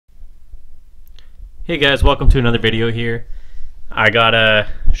Hey guys, welcome to another video here. I gotta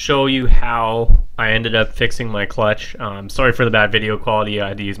show you how I ended up fixing my clutch. Sorry for the bad video quality. I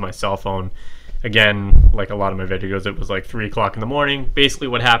had to use my cell phone. Again, like a lot of my videos, it was like 3 o'clock in the morning. Basically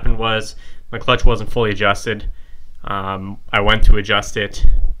what happened was my clutch wasn't fully adjusted. I went to adjust it,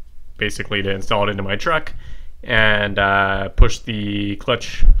 basically to install it into my truck, and pushed the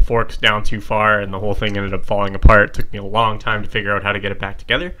clutch forks down too far and the whole thing ended up falling apart. It took me a long time to figure out how to get it back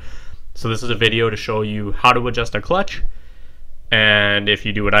together. So this is a video to show you how to adjust a clutch, and if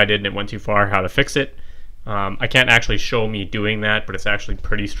you do what I did and it went too far, how to fix it. I can't actually show me doing that, but it's actually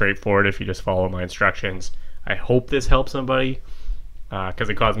pretty straightforward if you just follow my instructions. I hope this helps somebody, because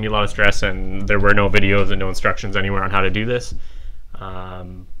it caused me a lot of stress and there were no videos and no instructions anywhere on how to do this. I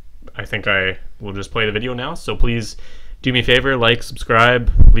think I will just play the video now, so please do me a favor, like, subscribe,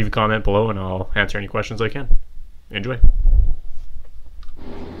 leave a comment below, and I'll answer any questions I can. Enjoy.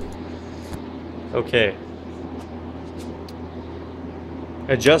 Okay,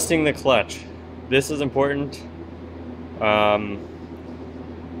 adjusting the clutch. This is important.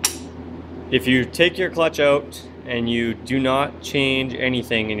 If you take your clutch out and you do not change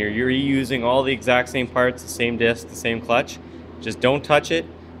anything and you're reusing all the exact same parts, the same disc, the same clutch, just don't touch it,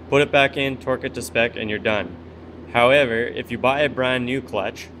 put it back in, torque it to spec, and you're done. However, if you buy a brand new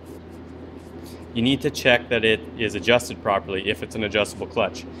clutch, you need to check that it is adjusted properly if it's an adjustable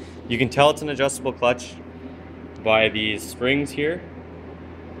clutch. You can tell it's an adjustable clutch by these springs here.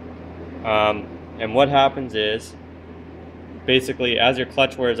 And what happens is, basically as your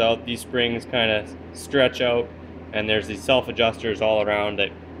clutch wears out, these springs kind of stretch out and there's these self-adjusters all around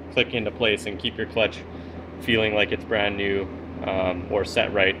that click into place and keep your clutch feeling like it's brand new or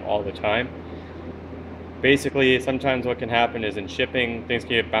set right all the time. Basically, sometimes what can happen is in shipping, things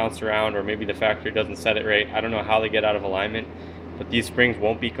can get bounced around, or maybe the factory doesn't set it right. I don't know how they get out of alignment, but these springs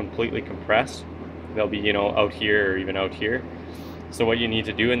won't be completely compressed. They'll be, you know, out here or even out here. So what you need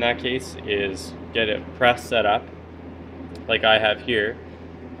to do in that case is get it press set up, like I have here.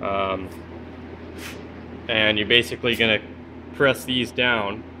 And you're basically gonna press these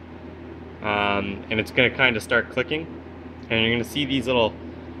down, and it's gonna kind of start clicking. And you're gonna see these little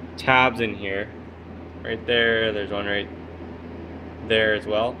tabs in here. Right there, there's one right there as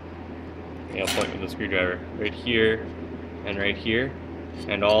well. I'll point with the screwdriver. Right here,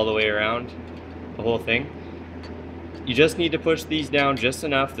 and all the way around the whole thing. You just need to push these down just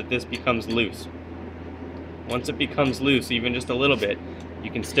enough that this becomes loose. Once it becomes loose, even just a little bit,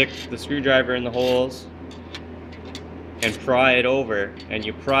 you can stick the screwdriver in the holes and pry it over, and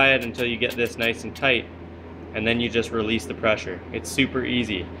you pry it until you get this nice and tight, and then you just release the pressure. It's super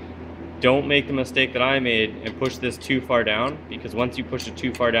easy. Don't make the mistake that I made and push this too far down, because once you push it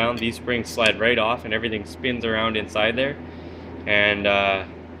too far down, these springs slide right off and everything spins around inside there, and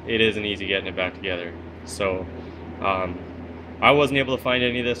it isn't easy getting it back together. So I wasn't able to find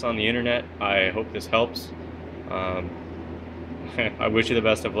any of this on the internet. I hope this helps. I wish you the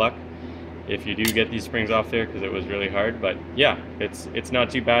best of luck if you do get these springs off there, because it was really hard. But yeah, it's not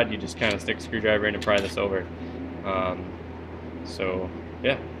too bad. You just kind of stick a screwdriver in and pry this over. So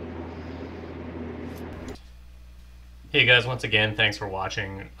yeah. Hey guys, once again, thanks for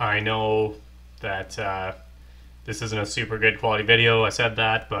watching. I know that this isn't a super good quality video, I said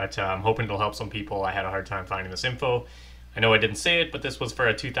that, but I'm hoping it'll help some people. I had a hard time finding this info. I know I didn't say it, but this was for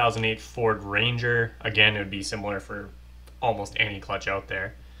a 2008 Ford Ranger. Again, it would be similar for almost any clutch out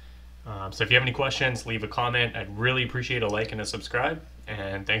there. So if you have any questions, leave a comment. I'd really appreciate a like and a subscribe,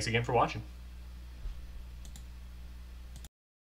 and thanks again for watching.